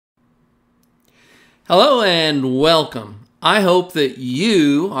Hello and welcome. I hope that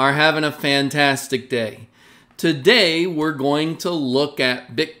you are having a fantastic day. Today we're going to look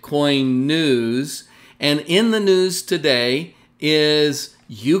at Bitcoin news, and in the news today is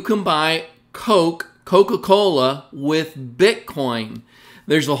you can buy Coca-Cola with Bitcoin.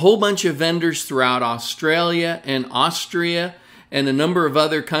 There's a whole bunch of vendors throughout Australia and Austria and a number of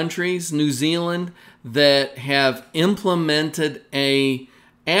other countries, New Zealand, that have implemented a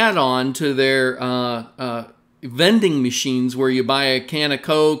add-on to their vending machines where you buy a can of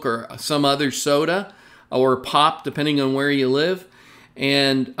Coke or some other soda or pop, depending on where you live.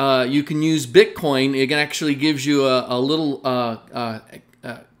 And you can use Bitcoin. It actually gives you a little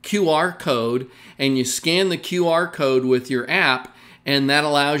QR code, and you scan the QR code with your app, and that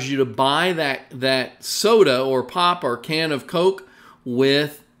allows you to buy that soda or pop or can of Coke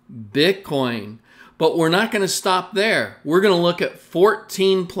with Bitcoin. But we're not going to stop there. We're going to look at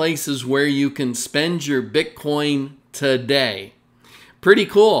 14 places where you can spend your Bitcoin today. Pretty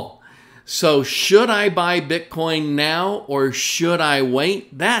cool. So should I buy Bitcoin now or should I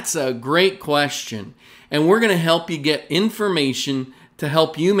wait? That's a great question. And we're going to help you get information to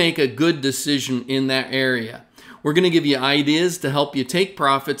help you make a good decision in that area. We're going to give you ideas to help you take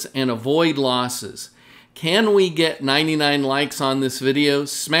profits and avoid losses. Can we get 99 likes on this video?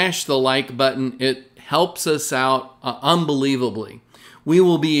 Smash the like button. It helps us out unbelievably. We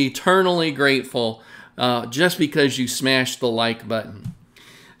will be eternally grateful just because you smashed the like button.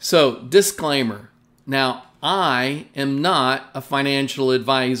 So, disclaimer. Now, I am not a financial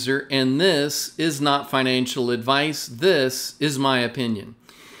advisor, and this is not financial advice. This is my opinion.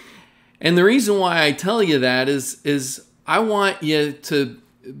 And the reason why I tell you that is I want you to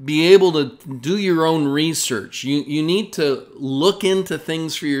be able to do your own research. You need to look into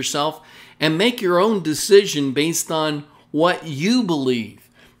things for yourself and make your own decision based on what you believe.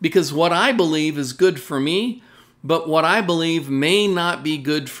 Because what I believe is good for me, but what I believe may not be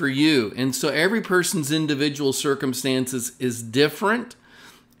good for you. And so every person's individual circumstances is different,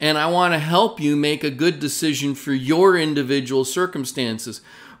 and I want to help you make a good decision for your individual circumstances.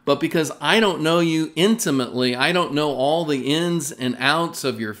 But because I don't know you intimately, I don't know all the ins and outs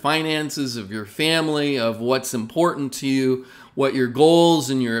of your finances, of your family, of what's important to you, what your goals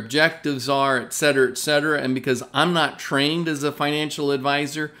and your objectives are, etc., etc. And because I'm not trained as a financial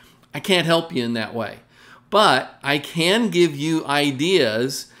advisor, I can't help you in that way. But I can give you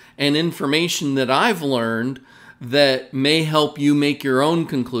ideas and information that I've learned that may help you make your own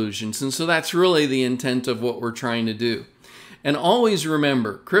conclusions. And so that's really the intent of what we're trying to do. And always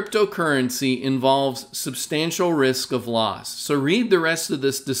remember, cryptocurrency involves substantial risk of loss. So read the rest of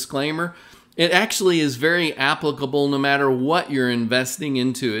this disclaimer. It actually is very applicable no matter what you're investing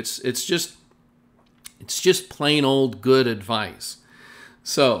into. It's just plain old good advice.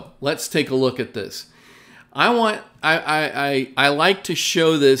 So let's take a look at this. I like to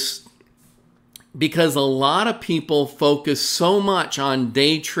show this because a lot of people focus so much on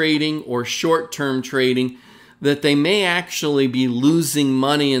day trading or short-term trading that they may actually be losing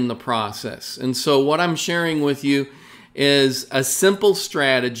money in the process. And so what I'm sharing with you is a simple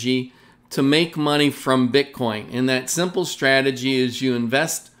strategy to make money from Bitcoin. And that simple strategy is you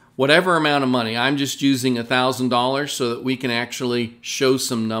invest whatever amount of money. I'm just using $1,000 so that we can actually show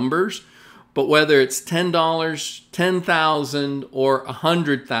some numbers. But whether it's $10, $10,000, or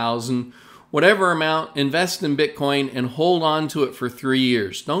 $100,000, whatever amount, invest in Bitcoin and hold on to it for 3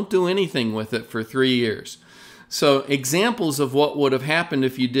 years. Don't do anything with it for 3 years. So examples of what would have happened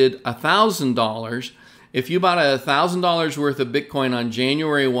if you did $1,000, if you bought $1,000 worth of Bitcoin on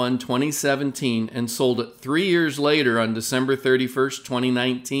January 1, 2017 and sold it 3 years later on December 31st,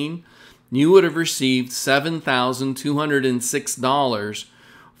 2019, you would have received $7,206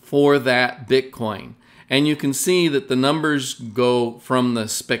 for that Bitcoin. And you can see that the numbers go from the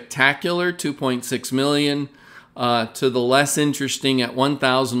spectacular 2.6 million to the less interesting at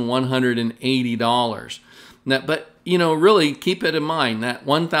 $1,180. Now, but, you know, really keep it in mind that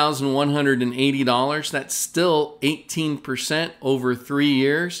 $1,180, that's still 18% over 3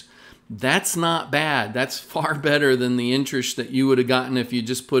 years. That's not bad. That's far better than the interest that you would have gotten if you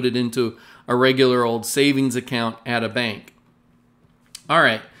just put it into a regular old savings account at a bank. All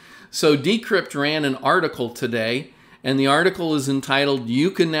right. So Decrypt ran an article today, and the article is entitled, "You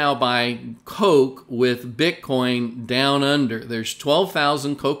Can Now Buy Coke with Bitcoin Down Under." There's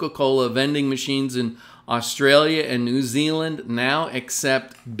 12,000 Coca-Cola vending machines in Australia and New Zealand now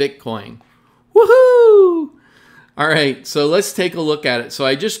accept Bitcoin. Woohoo! All right, so let's take a look at it. So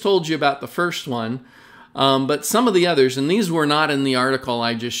I just told you about the first one. But some of the others, and these were not in the article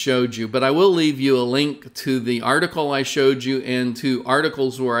I just showed you, but I will leave you a link to the article I showed you and to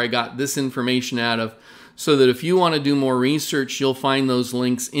articles where I got this information out of, so that if you want to do more research, you'll find those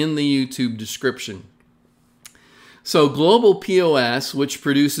links in the YouTube description. So Global POS, which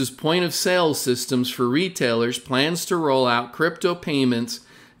produces point-of-sale systems for retailers, plans to roll out crypto payments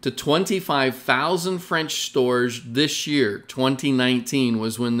to 25,000 French stores this year. 2019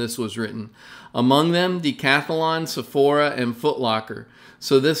 was when this was written. Among them, Decathlon, Sephora, and Foot Locker.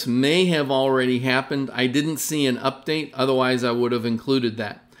 So this may have already happened. I didn't see an update, otherwise I would have included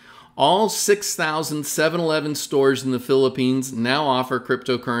that. All 6,000 7-Eleven stores in the Philippines now offer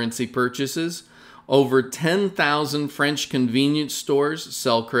cryptocurrency purchases. Over 10,000 French convenience stores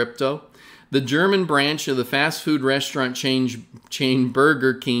sell crypto. The German branch of the fast food restaurant chain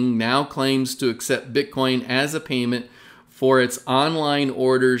Burger King now claims to accept Bitcoin as a payment for its online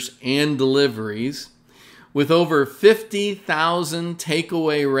orders and deliveries. With over 50,000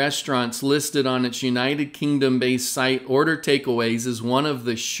 takeaway restaurants listed on its United Kingdom-based site, Order Takeaways is one of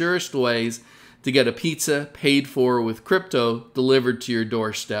the surest ways to get a pizza paid for with crypto delivered to your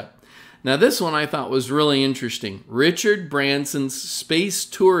doorstep. Now this one I thought was really interesting. Richard Branson's space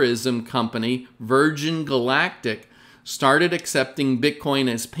tourism company, Virgin Galactic, started accepting Bitcoin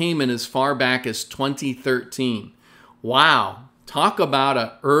as payment as far back as 2013. Wow, talk about an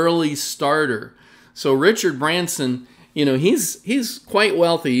early starter. So Richard Branson, you know, he's quite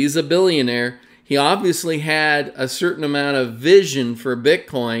wealthy. He's a billionaire. He obviously had a certain amount of vision for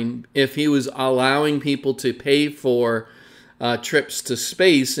Bitcoin if he was allowing people to pay for trips to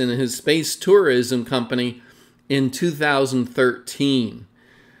space in his space tourism company in 2013.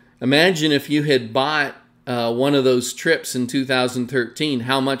 Imagine if you had bought one of those trips in 2013,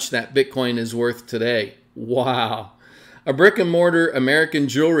 how much that Bitcoin is worth today. Wow. A brick-and-mortar American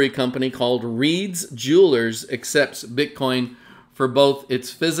jewelry company called Reed's Jewelers accepts Bitcoin for both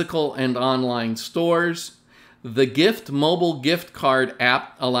its physical and online stores. The Gift mobile gift card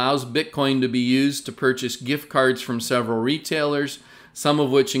app allows Bitcoin to be used to purchase gift cards from several retailers, some of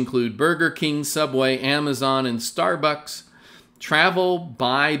which include Burger King, Subway, Amazon, and Starbucks. Travel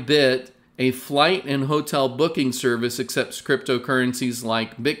by Bit, a flight and hotel booking service, accepts cryptocurrencies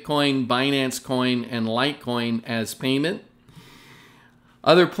like Bitcoin, Binance Coin, and Litecoin as payment.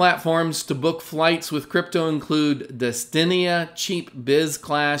 Other platforms to book flights with crypto include Destinia, Cheap Biz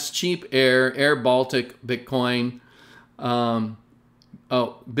Class, Cheap Air, Air Baltic, Bitcoin,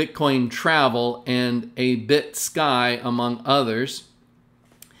 Bitcoin Travel, and a Bit Sky, among others.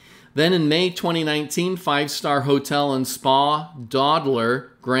 Then in May 2019, five-star hotel and spa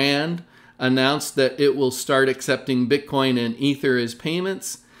Dawdler Grand announced that it will start accepting Bitcoin and Ether as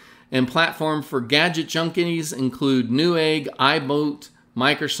payments. And platform for gadget junkies include Newegg, iBoat,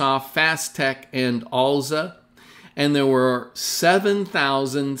 Microsoft, Fastech, and Alza. And there were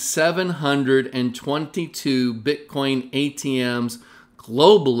 7,722 Bitcoin ATMs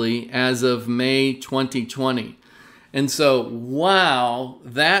globally as of May 2020. And so, wow,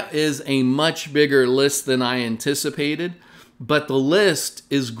 that is a much bigger list than I anticipated. But the list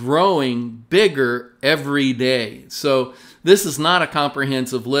is growing bigger every day. So this is not a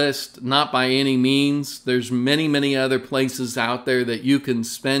comprehensive list, not by any means. There's many, many other places out there that you can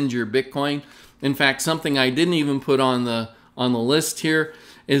spend your Bitcoin. In fact, something I didn't even put on the list here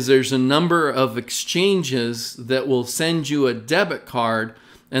is there's a number of exchanges that will send you a debit card,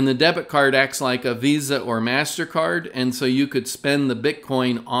 and the debit card acts like a Visa or MasterCard, and so you could spend the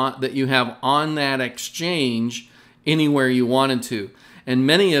Bitcoin that you have on that exchange anywhere you wanted to. And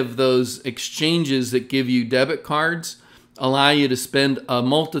many of those exchanges that give you debit cards allow you to spend a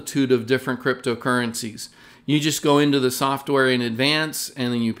multitude of different cryptocurrencies. You just go into the software in advance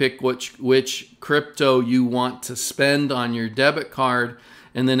and then you pick which crypto you want to spend on your debit card,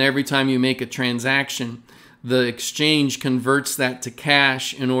 and then every time you make a transaction, the exchange converts that to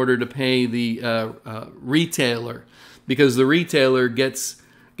cash in order to pay the retailer, because the retailer gets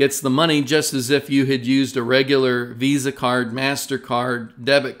the money just as if you had used a regular Visa card, MasterCard,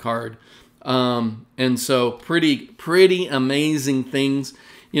 debit card. And so pretty amazing things.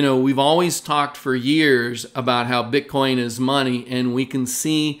 You know, we've always talked for years about how Bitcoin is money, and we can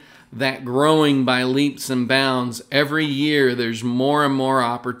see that growing by leaps and bounds. Every year there's more and more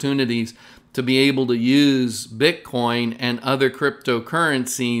opportunities to be able to use Bitcoin and other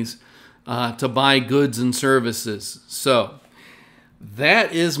cryptocurrencies to buy goods and services. So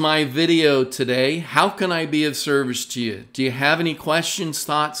that is my video today. How can I be of service to you? Do you have any questions,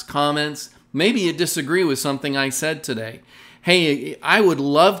 thoughts, comments? Maybe you disagree with something I said today. Hey, I would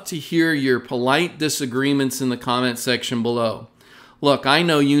love to hear your polite disagreements in the comment section below. Look, I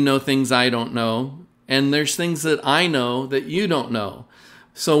know you know things I don't know. and there's things that I know that you don't know.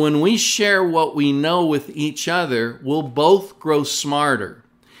 So when we share what we know with each other, we'll both grow smarter.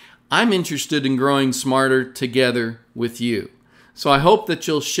 I'm interested in growing smarter together with you. So I hope that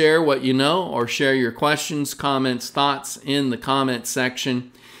you'll share what you know or share your questions, comments, thoughts in the comment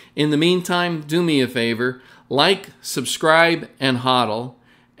section. In the meantime, do me a favor, like, subscribe, and hodl.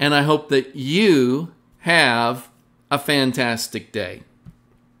 And I hope that you have a fantastic day.